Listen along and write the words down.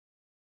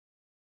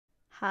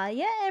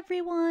Hiya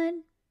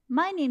everyone!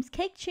 My name's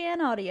Ft.Cakechan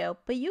Audio,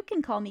 but you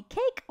can call me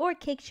Cake or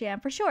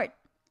Ft.Cakechan for short.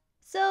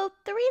 So,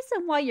 the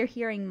reason why you're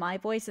hearing my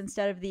voice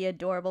instead of the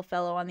adorable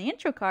fellow on the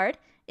intro card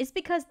is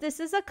because this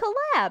is a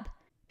collab.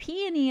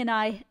 Peony and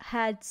I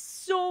had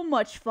so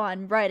much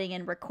fun writing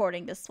and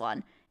recording this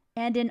one,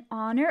 and in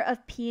honor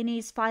of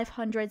Peony's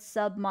 500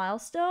 sub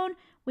milestone,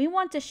 we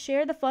want to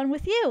share the fun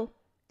with you.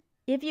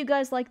 If you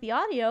guys like the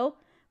audio,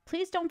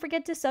 please don't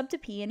forget to sub to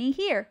Peony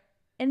here.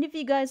 And if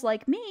you guys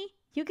like me,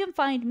 you can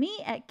find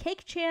me at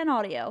Ft.Cakechan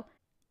Audio,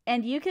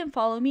 and you can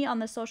follow me on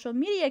the social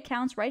media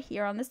accounts right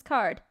here on this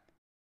card.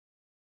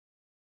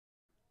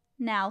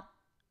 Now,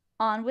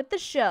 on with the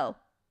show.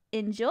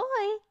 Enjoy!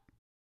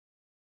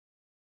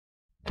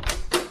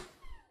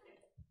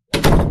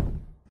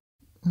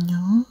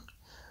 No?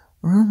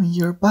 Rumi,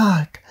 you're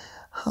back.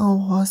 How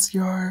was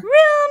your...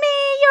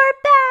 Rumi, you're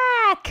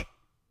back!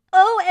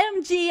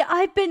 OMG,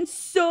 I've been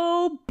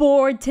so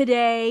bored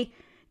today.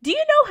 Do you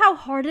know how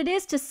hard it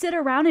is to sit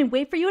around and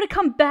wait for you to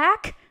come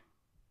back?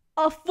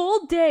 A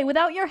full day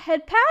without your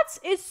head pats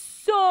is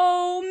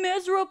so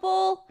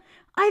miserable.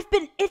 I've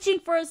been itching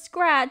for a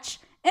scratch,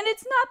 and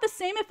it's not the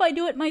same if I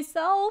do it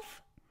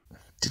myself.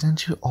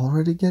 Didn't you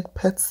already get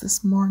pets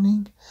this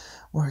morning?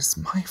 Where's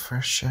my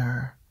fair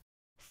share?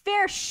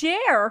 Fair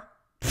share?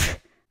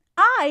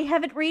 I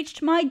haven't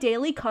reached my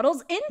daily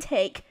cuddles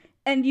intake,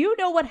 and you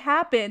know what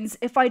happens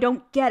if I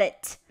don't get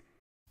it.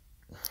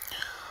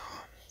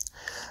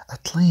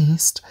 At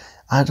least,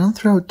 I don't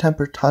throw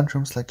temper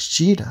tantrums like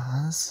she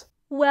does.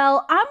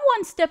 Well, I'm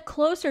one step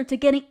closer to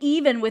getting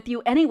even with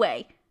you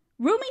anyway.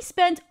 Rumi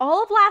spent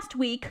all of last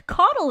week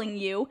coddling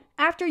you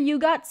after you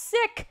got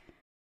sick.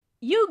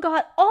 You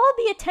got all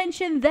the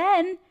attention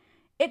then.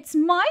 It's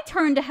my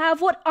turn to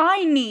have what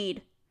I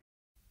need.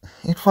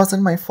 It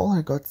wasn't my fault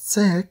I got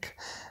sick,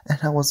 and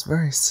I was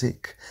very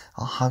sick,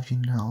 I'll have you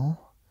know.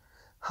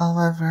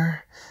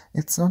 However,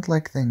 it's not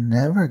like they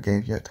never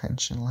gave you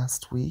attention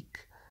last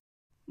week.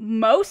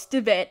 Most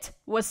of it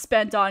was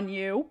spent on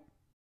you.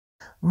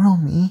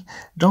 Rumi,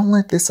 don't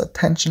let this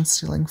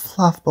attention-stealing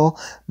fluffball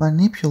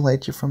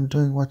manipulate you from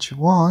doing what you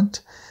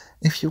want.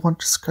 If you want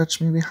to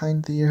scratch me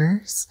behind the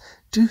ears,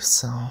 do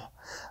so.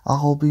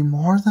 I'll be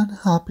more than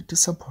happy to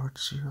support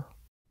you.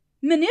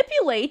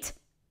 Manipulate?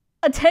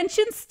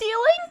 Attention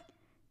stealing?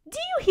 Do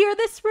you hear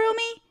this,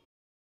 Rumi?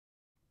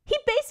 He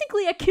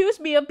basically accused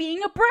me of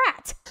being a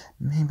brat.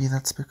 Maybe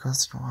that's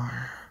because you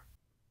are.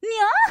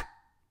 Yeah?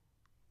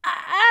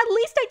 At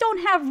least I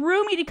don't have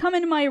Rumi to come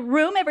into my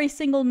room every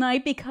single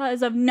night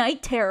because of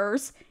night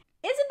terrors.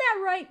 Isn't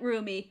that right,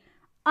 Rumi?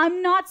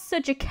 I'm not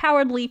such a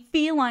cowardly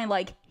feline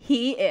like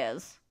he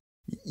is.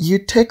 You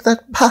take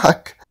that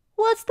back.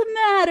 What's the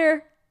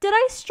matter? Did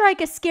I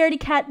strike a scaredy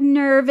cat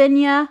nerve in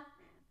ya?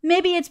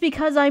 Maybe it's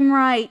because I'm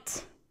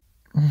right.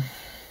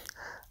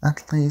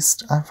 At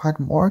least I've had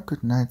more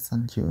good nights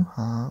than you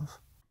have.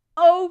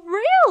 Oh,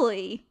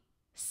 really?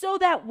 So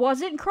that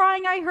wasn't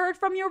crying I heard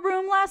from your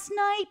room last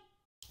night?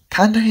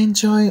 Can't I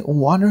enjoy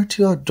one or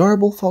two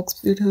adorable fox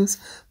videos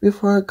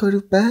before I go to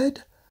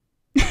bed?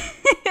 That's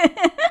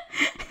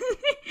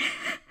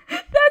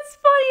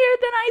funnier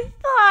than I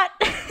thought.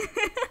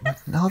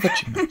 But now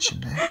that you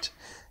mention it,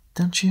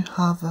 don't you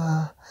have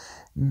a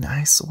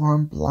nice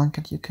warm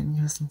blanket you can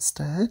use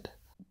instead?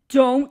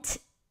 Don't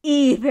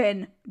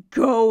even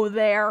go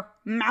there,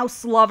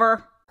 mouse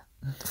lover.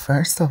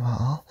 First of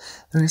all,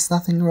 there is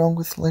nothing wrong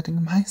with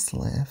letting mice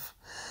live.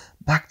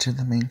 Back to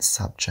the main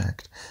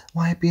subject.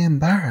 Why be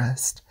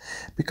embarrassed?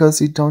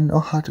 Because you don't know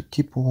how to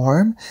keep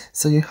warm,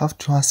 so you have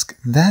to ask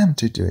them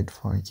to do it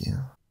for you.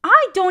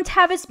 I don't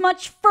have as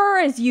much fur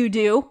as you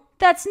do.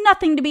 That's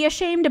nothing to be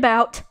ashamed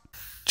about.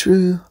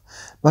 True,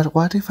 but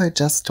what if I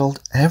just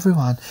told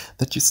everyone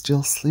that you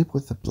still sleep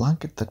with a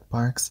blanket that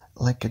barks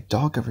like a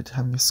dog every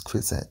time you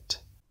squeeze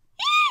it?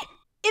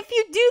 If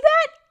you do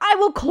that, I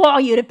will claw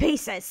you to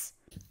pieces.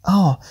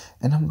 Oh,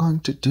 and I'm going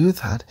to do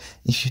that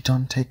if you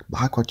don't take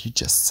back what you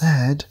just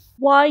said.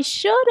 Why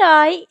should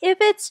I if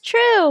it's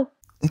true?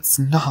 It's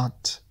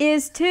not.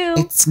 Is too.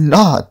 It's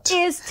not.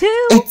 Is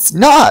too. It's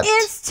not.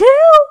 Is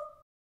too.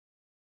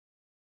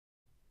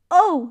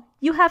 Oh,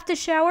 you have to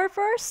shower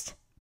first?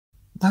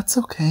 That's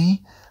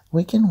okay.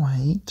 We can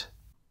wait.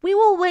 We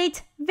will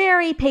wait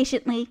very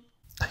patiently.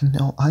 I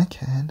know I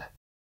can.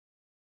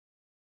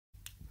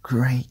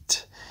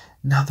 Great.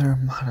 Now they're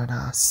mad at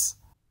us.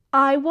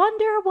 I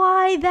wonder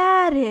why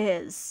that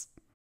is.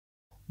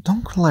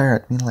 Don't glare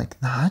at me like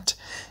that.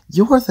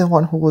 You were the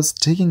one who was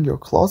digging your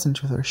claws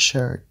into their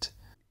shirt.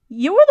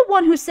 You were the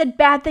one who said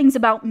bad things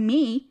about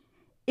me.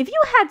 If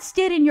you had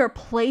stayed in your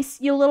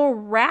place, you little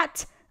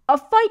rat, a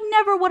fight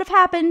never would have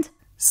happened.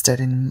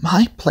 Stayed in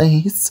my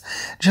place?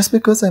 Just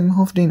because I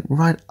moved in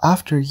right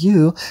after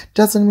you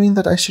doesn't mean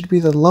that I should be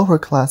the lower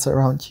class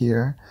around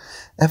here.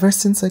 Ever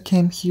since I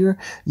came here,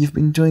 you've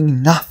been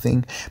doing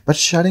nothing but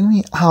shutting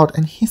me out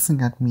and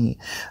hissing at me.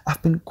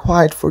 I've been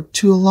quiet for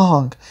too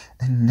long,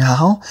 and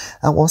now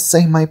I will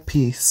say my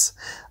piece.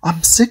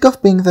 I'm sick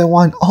of being the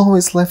one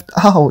always left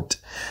out.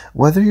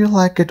 Whether you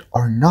like it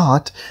or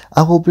not,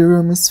 I will be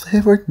Rumi's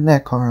favorite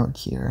Neko around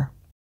here.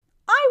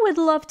 would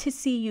love to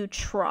see you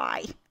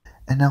try.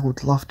 And I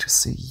would love to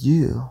see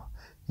you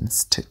in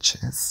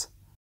stitches.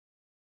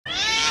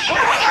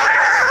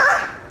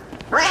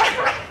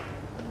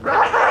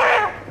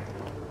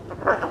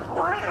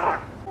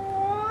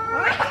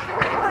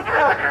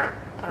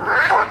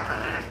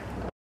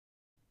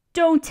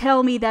 Don't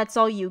tell me that's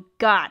all you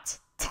got,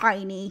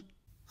 Tiny.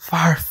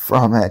 Far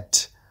from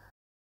it.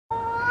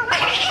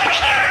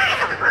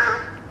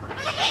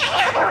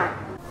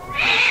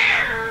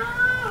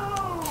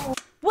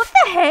 What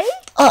the hey?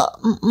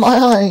 My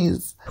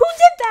eyes. Who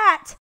did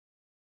that?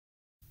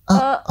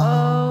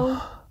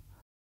 Uh-oh.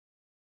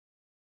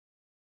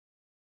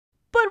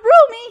 But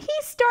Rumi,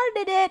 he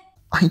started it.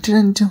 I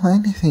didn't do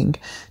anything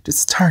to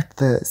start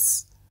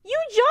this. You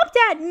jumped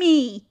at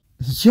me.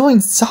 You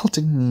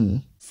insulted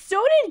me.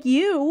 So did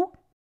you.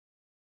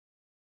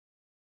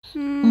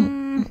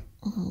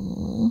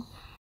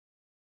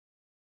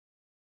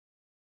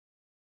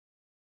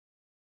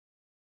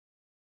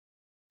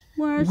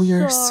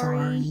 We're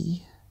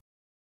sorry.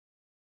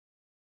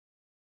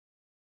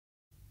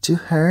 To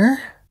her?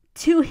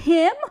 To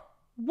him?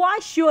 Why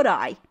should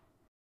I?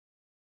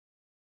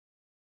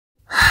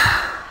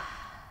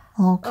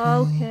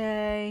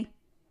 Okay.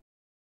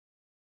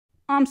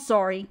 I'm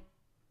sorry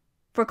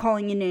for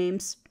calling you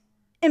names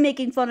and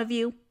making fun of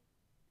you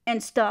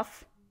and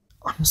stuff.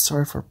 I'm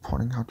sorry for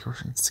pointing out your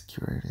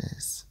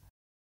insecurities.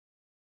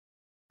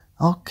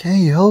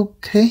 Okay.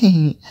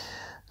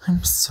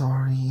 I'm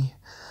sorry.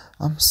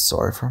 I'm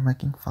sorry for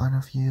making fun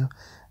of you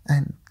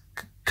and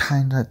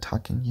kinda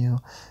attacking you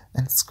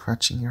and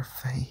scratching your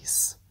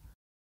face.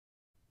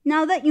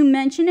 Now that you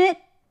mention it,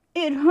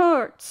 it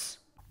hurts.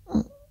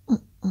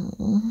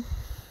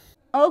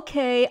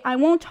 Okay, I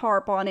won't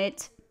harp on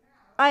it.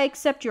 I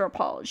accept your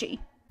apology.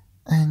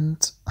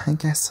 And I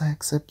guess I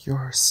accept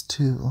yours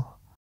too.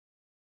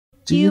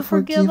 Do you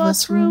forgive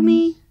us,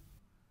 Rumi?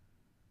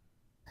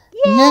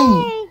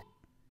 Yay!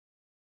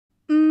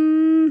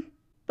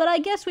 But I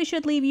guess we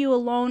should leave you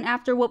alone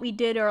after what we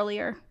did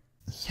earlier.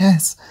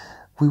 Yes,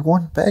 we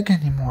won't beg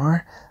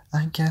anymore.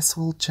 I guess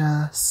we'll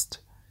just...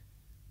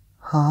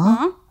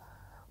 Huh?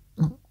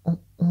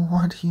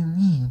 What do you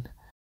mean?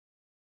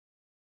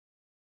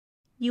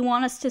 You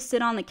want us to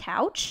sit on the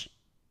couch?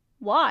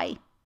 Why?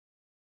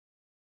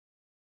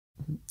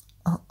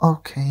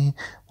 Okay,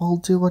 we'll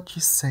do what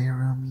you say,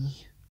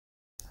 Rumi.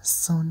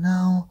 So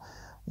now,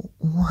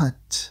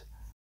 what?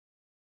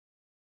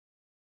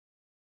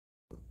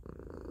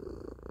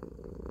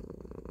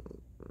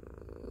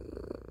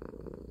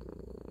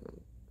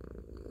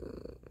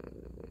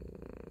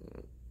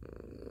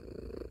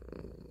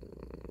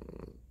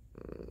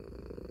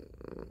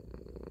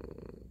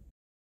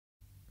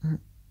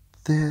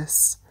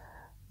 This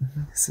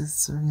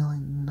is really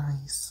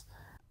nice.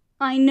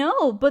 I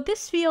know, but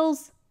this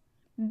feels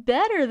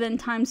better than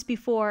times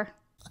before.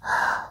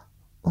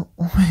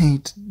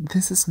 Wait,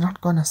 this is not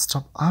gonna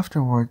stop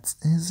afterwards,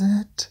 is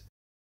it?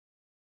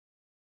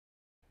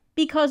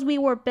 Because we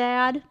were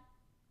bad.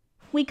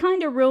 We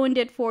kinda ruined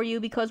it for you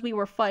because we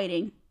were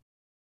fighting.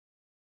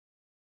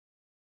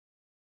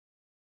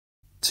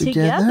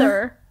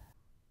 Together?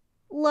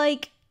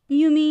 Like,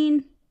 you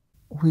mean...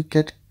 We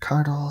get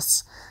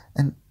cuddles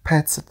and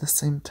pets at the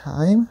same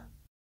time?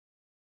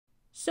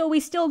 So we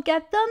still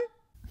get them?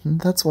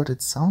 That's what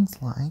it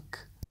sounds like.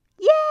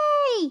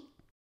 Yay!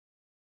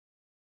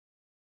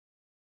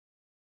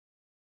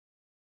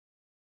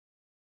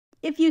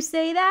 If you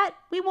say that,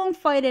 we won't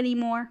fight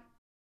anymore.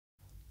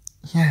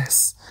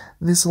 Yes,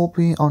 this will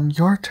be on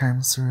your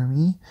terms,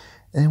 Rumi,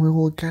 and we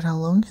will get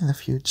along in the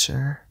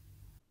future.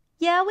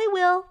 Yeah, we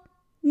will.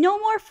 No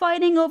more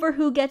fighting over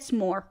who gets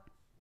more.